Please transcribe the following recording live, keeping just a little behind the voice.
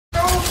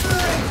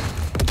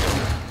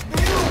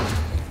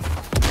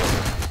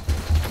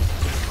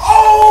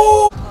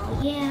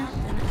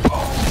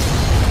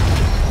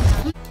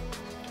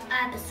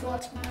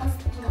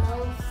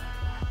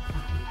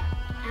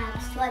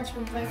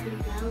looking for some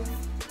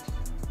ghosts.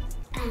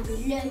 I've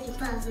been looking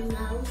for some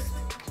ghosts.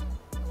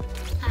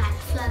 I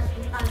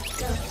looking for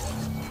ghosts.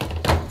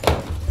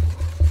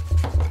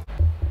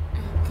 I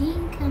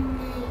think I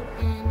might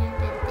end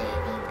up at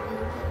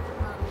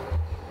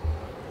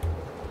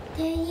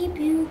Daddy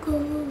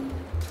Bugle.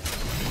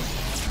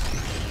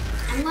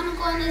 I'm gonna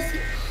go in this.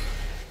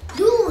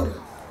 Dude,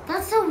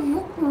 that's a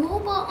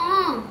robot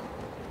arm.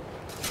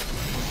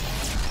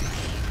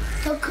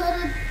 So cut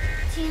a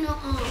Tina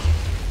arm.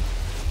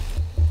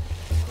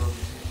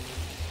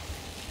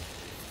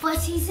 For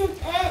season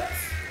 8.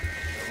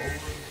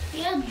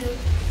 Yeah,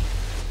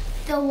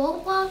 the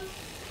robot.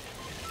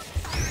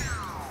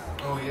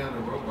 Oh yeah, the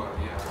robot,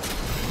 yeah.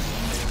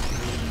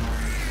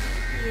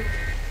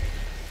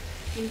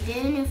 And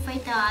then you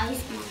fight the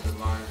ice monster. The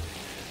lion.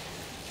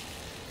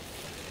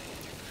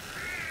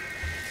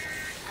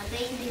 I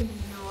bet you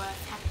didn't know what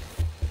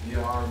happened.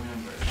 Yeah, I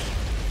remember.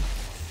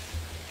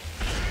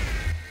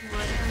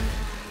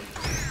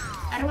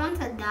 I don't want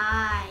to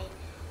die.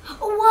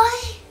 Oh,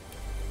 why?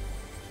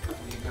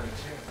 You got a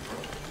chance, bro.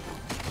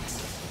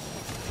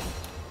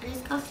 I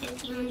just got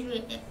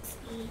 1500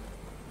 XP.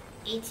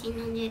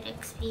 1800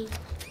 XP.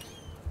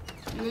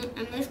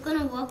 I'm just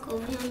gonna walk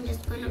over here. I'm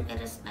just gonna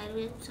get a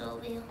spider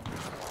over here.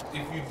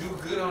 If you do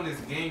good on this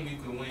game, you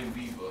can win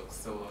V-Bucks.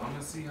 So I'm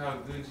gonna see how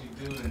good you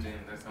do, and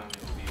then that's how many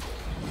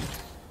V-Bucks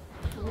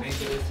you get. Make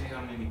sure to see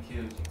how many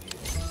kills you get.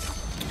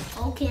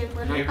 Okay, I'm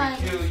gonna buy.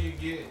 Every kill you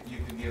get, you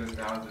can get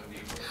 1,000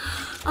 V-Bucks.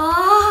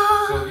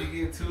 Oh! So if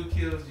you get 2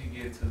 kills, you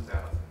get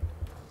 2,000.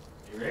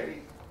 You ready?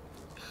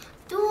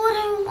 Dude,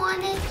 I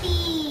wanted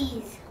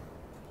these.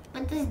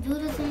 But this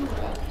dude doesn't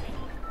work.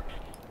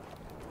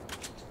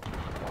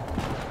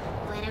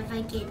 What if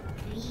I get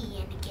 3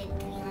 and I get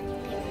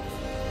 300 people?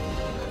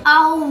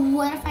 Oh,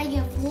 what if I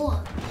get 4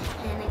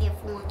 and then I get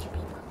 400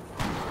 people?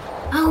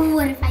 Oh,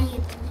 what if I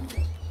get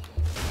 3?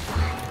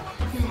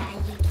 What are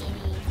you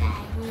getting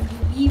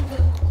 500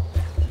 people?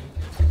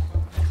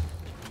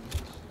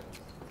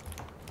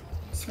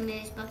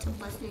 Somebody's about to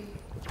bust in.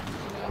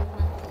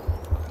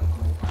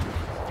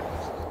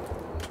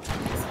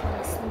 That's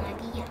gonna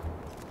snuggy up.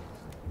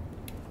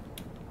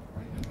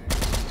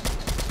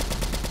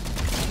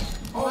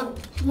 Oh!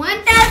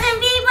 1,000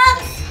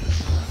 V-Bucks?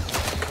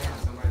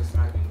 Somebody's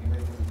sniping. You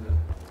make this good.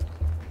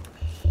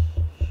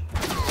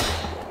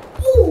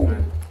 Ooh!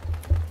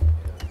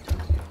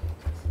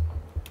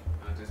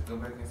 Just go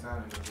back inside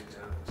and go get the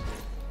other chest.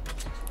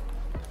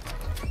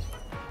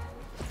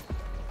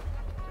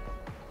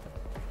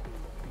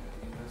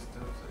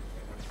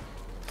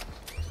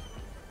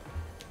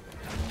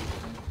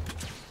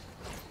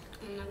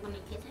 I'm not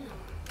gonna get it.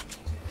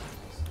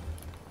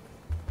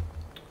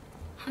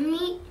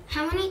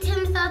 How many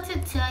times do I have to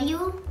tell you?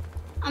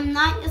 I'm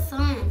not your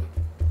son.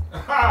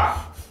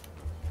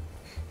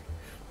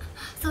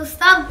 So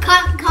stop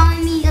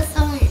calling me your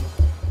son.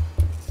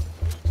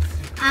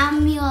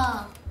 I'm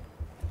your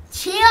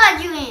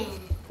children.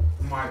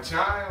 My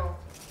child.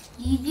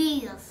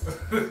 Yes.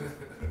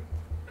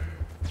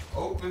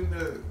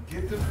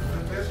 Get the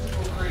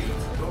vegetable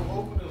crates. Don't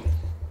open them.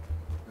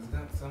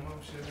 Some of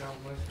them should have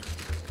mushrooms.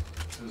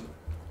 2.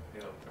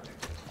 Help, right?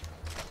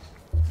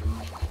 2.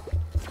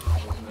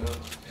 Open it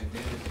up, and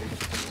then it's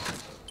extra.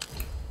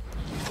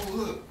 Oh,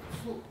 look.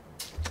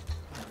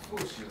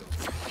 Full shield.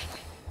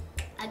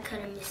 I could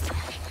have missed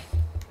that.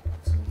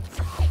 2.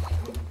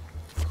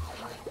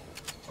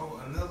 Oh,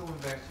 another one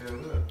back there.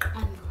 Look.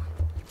 I'm done.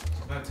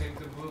 Now take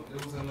the book. It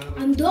was another.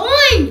 I'm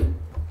done.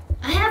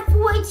 I have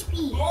 4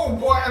 HP. Oh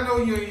boy, I know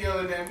you're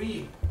yelling at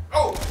me.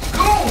 Oh,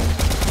 go!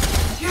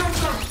 Get him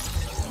some.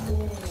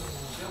 Oh,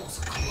 that was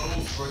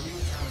close, bro. You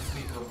were trying to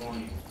sneak up on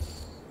you.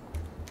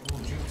 Oh,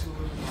 drink 2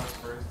 little blocks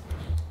first.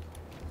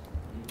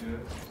 You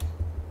good?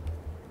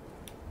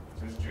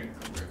 Just drink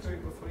them real quick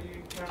before you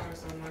encounter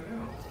someone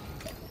else.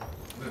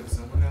 Look,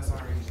 someone else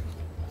already.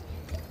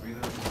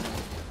 Reload.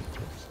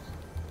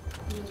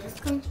 You just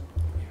come.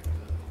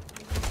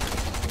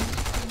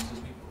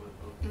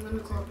 I'm gonna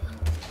go up.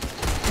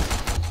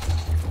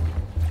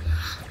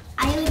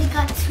 I already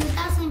got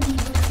 2,000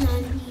 V-Bucks now.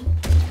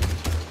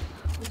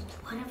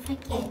 What if I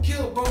get? Oh,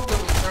 kill both of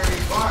them,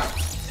 Friday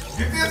bots.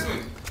 Get this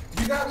one.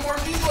 You got more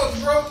V-Bucks,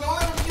 bro. Don't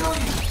let him kill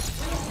you.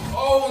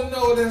 Oh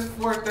no, that's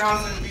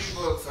 4,000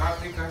 V-Bucks. I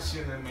think I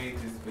shouldn't have made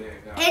this bad,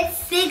 guys. It's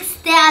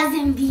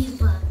 6,000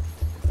 V-Bucks.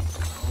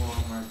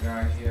 Oh my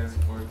god, he has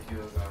 4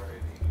 kills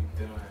already.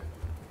 You done.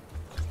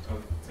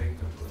 Oh, take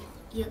the blue.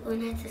 You're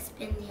gonna have to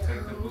spend your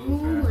Take the whole blue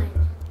money.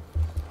 fast.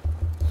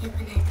 You're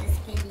gonna have to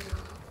spend your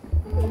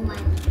whole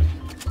money.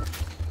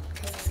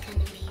 Because it's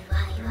gonna be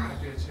There right.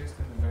 might be a chest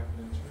in the back of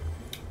the truck.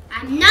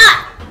 I'm not!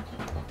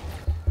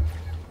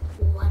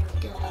 What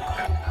did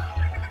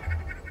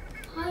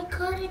I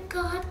could have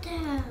got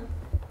that.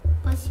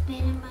 But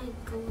spending my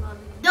gold.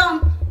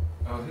 Dump!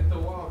 Oh, hit the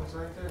wall. It's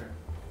right there.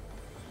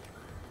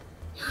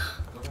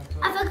 Go back to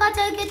I forgot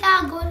to get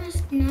that golden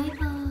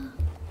sniper.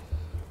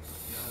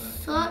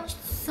 Yeah.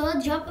 So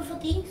drop it for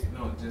these?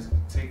 No, just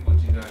take what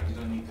you got. You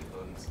don't need the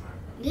golden sniper.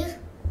 This?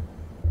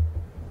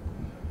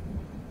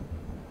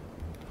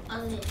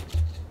 Okay.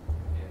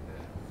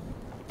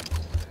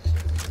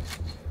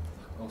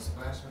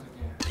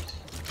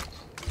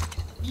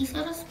 These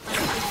are the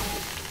spices.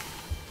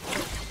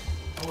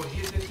 Oh,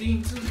 hit the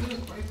thing too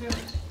good right there.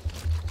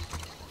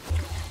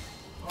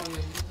 Oh yeah,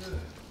 you good.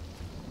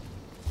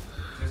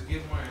 Just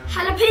get more ammo.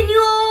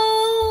 Jalapeno!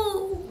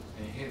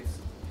 And hits.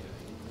 Yeah,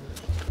 you good.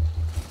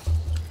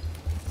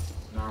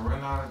 Now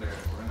run out of there.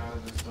 Run out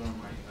of the storm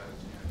while you got a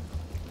chance.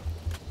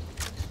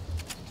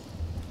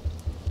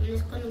 I'm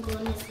just gonna go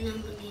in this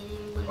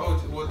Lamborghini. Oh,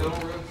 well,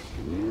 don't rush.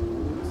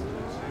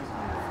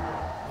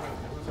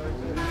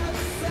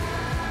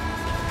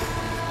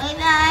 Bye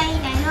bye.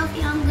 I love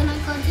you. I'm gonna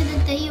go to the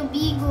Tayo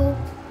Bigo.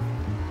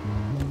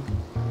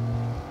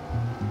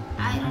 I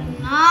do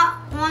not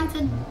want to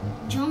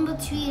jump a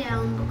tree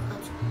down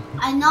because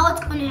I know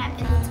what's gonna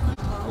happen. It's gonna.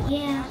 Oh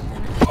yeah.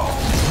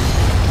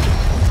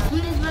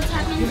 This is what's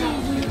happening to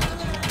you.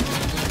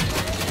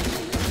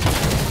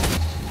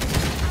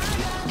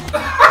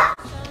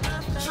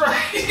 Try.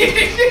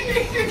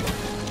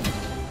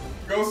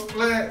 Go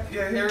splat.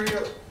 Yeah, hurry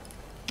up.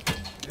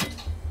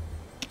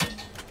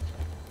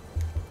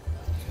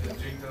 Yeah,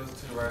 drink those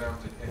two right off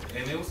the head.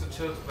 And it was the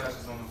chug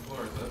splashes on the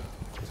floor. Look.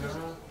 Turn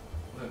around.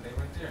 Look, they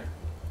right there.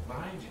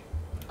 Behind you.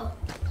 Oh.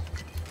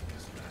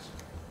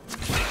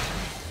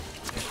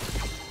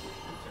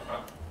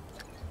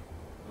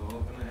 Go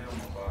open the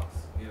ammo box.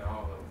 Get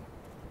all of them.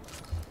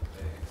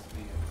 The XP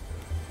and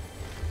stuff.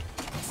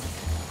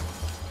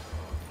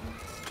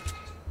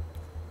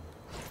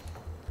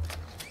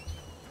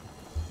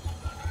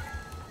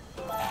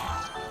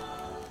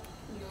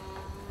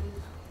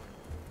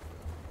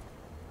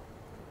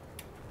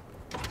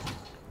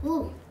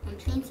 Ooh, I'm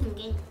playing some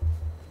game.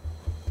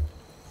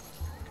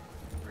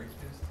 Break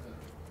this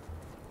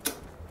stuff.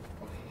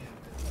 Oh, yeah.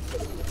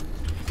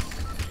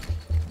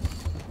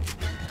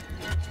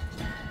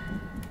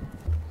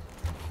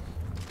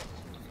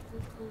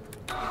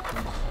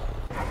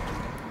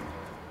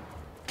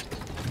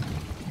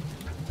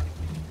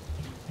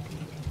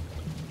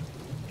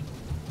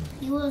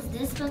 He was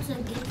this about to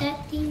get that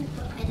thing,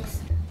 but I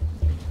just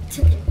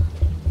took it.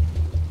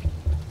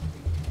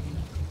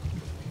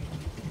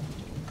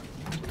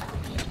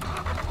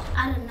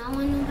 I don't know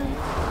anybody.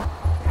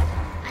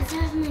 I just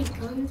have my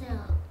guns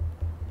out.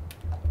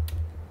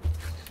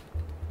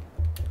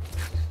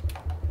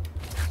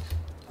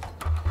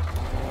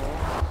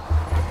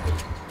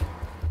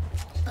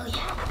 Oh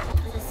yeah,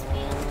 there's a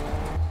spear.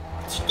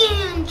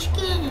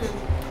 Chicken!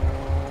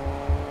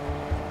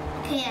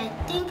 Okay, I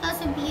think I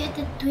should be at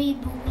the 3,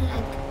 but we're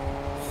like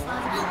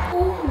 5. Ooh!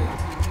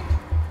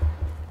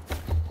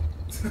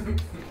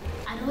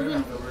 I don't You even.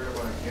 have to worry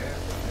about gas.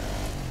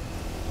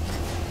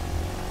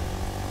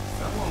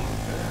 Someone was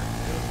there.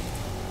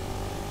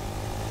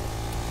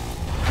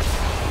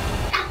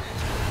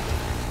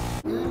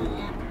 Little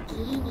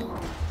Lamborghini.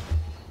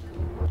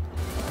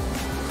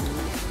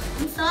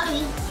 I'm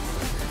sorry.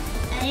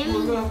 I didn't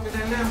Pull mean. up in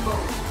that Lambo.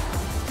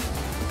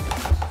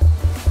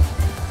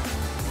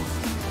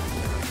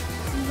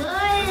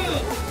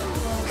 Good.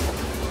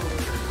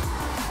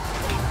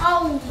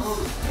 Oh, Oh,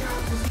 get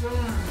out the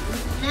storm.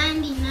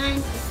 99%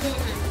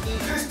 I'm dead.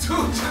 This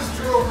dude just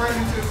drove right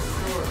into the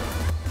store.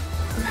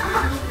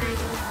 99%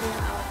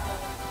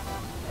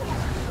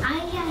 Ay.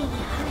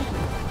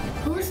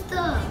 Who's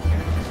the?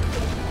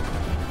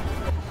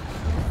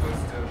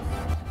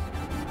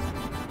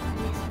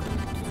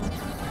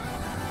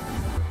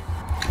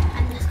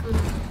 I'm just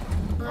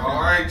gonna.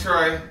 All right,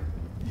 Troy.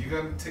 You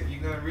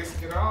gonna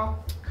risk it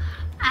all?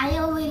 I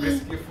already.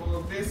 Biscuit full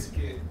of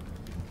biscuit.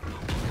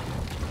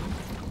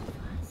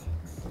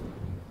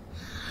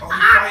 Oh, you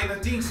fighting a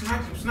thing.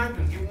 Snipe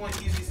him. Get one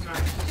easy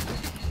snipe.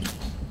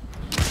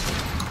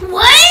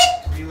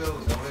 What?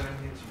 Reload. Don't let him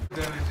hit you.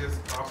 Then it just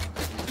pop.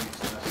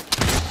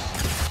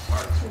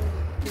 Alright.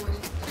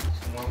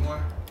 One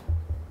more.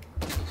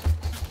 2?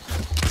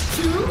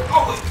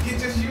 Oh, you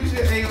just use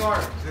your AR.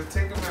 Just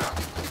take him out.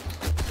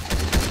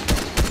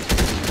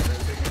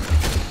 Just take him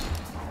out.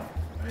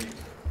 There you go.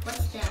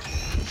 What's that?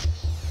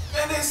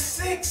 Man, there's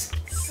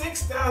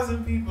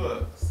 6,000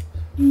 V-Bucks.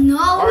 No.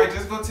 Alright,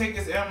 just go take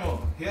his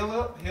ammo. Heal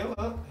up.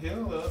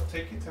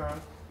 Take your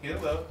time.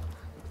 Heal up.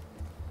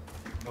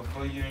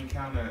 Before you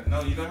encounter.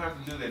 No, you don't have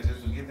to do that.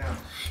 Just get down.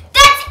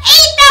 That's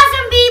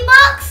 8,000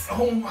 V-Bucks.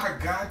 Oh my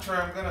God, Troy,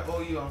 I'm gonna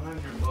owe you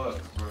 $100, bro.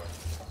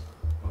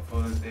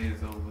 Before this day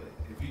is over.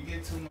 If you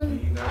get too much,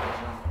 you gotta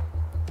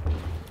jump.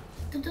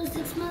 To do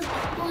 6 more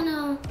people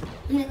now,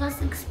 and they got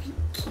 6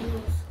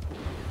 kills.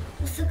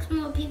 There's 6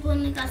 more people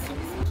and they got 6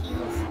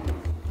 kills.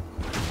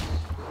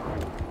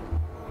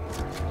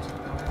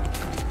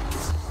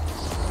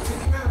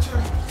 Take him out,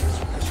 Troy.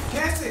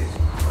 Cast it.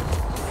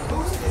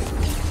 Boost it.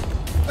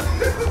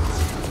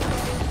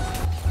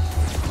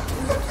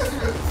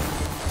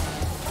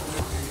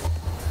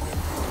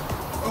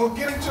 Oh,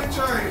 get it,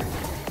 Troy.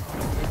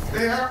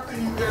 They after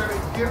you, Daddy.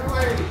 Get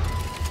away.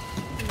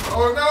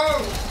 Oh, no.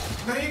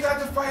 Now you got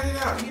to fight it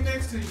out. He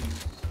next to you.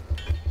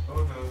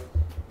 Oh, no.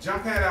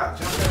 Jump that out.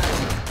 Jump that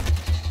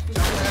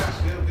out.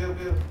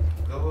 Build.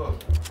 Go up.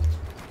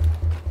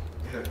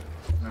 Yeah.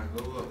 Now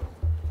go up.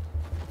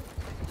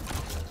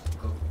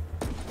 Go.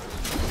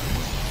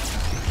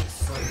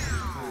 So you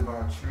can by a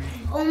tree.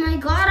 Oh my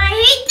god, I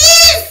hate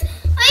this!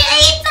 I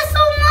hate this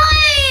so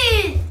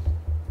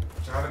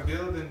much! Try to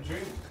build and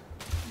drink.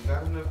 You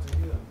got enough to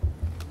heal.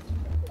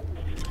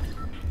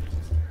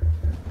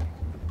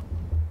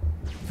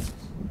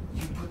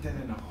 You put that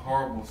in a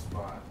horrible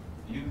spot.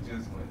 You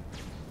just went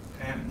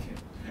panicking.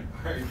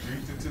 Alright,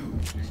 drink the two.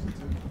 Drink the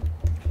two.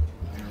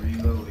 And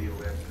reload your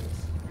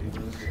weapons.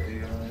 Reload your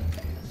AR and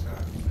your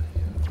shot.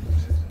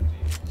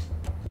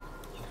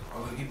 Oh,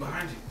 look, he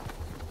behind you.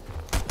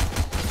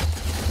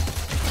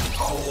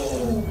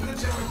 Oh, good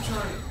job,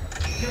 Trey.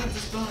 Get out the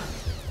stun.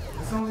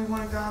 There's only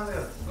one guy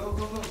left. Go,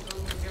 go, go. Go,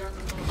 get out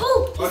the stun.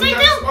 Oh, he he's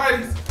got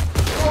Spideys.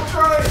 Go,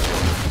 Trey.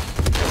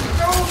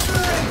 Go,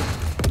 Trey.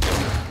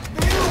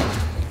 Build.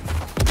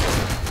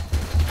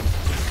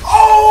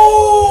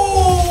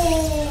 Oh!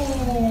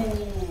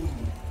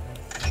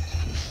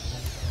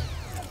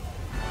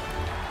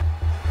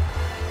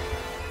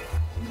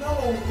 No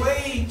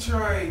way,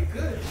 Trey.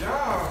 Good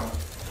job.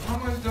 How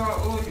much do I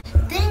owe you?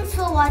 Thanks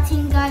for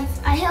watching, guys.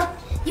 I hope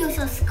you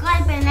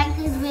subscribe and like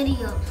this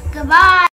video. Goodbye.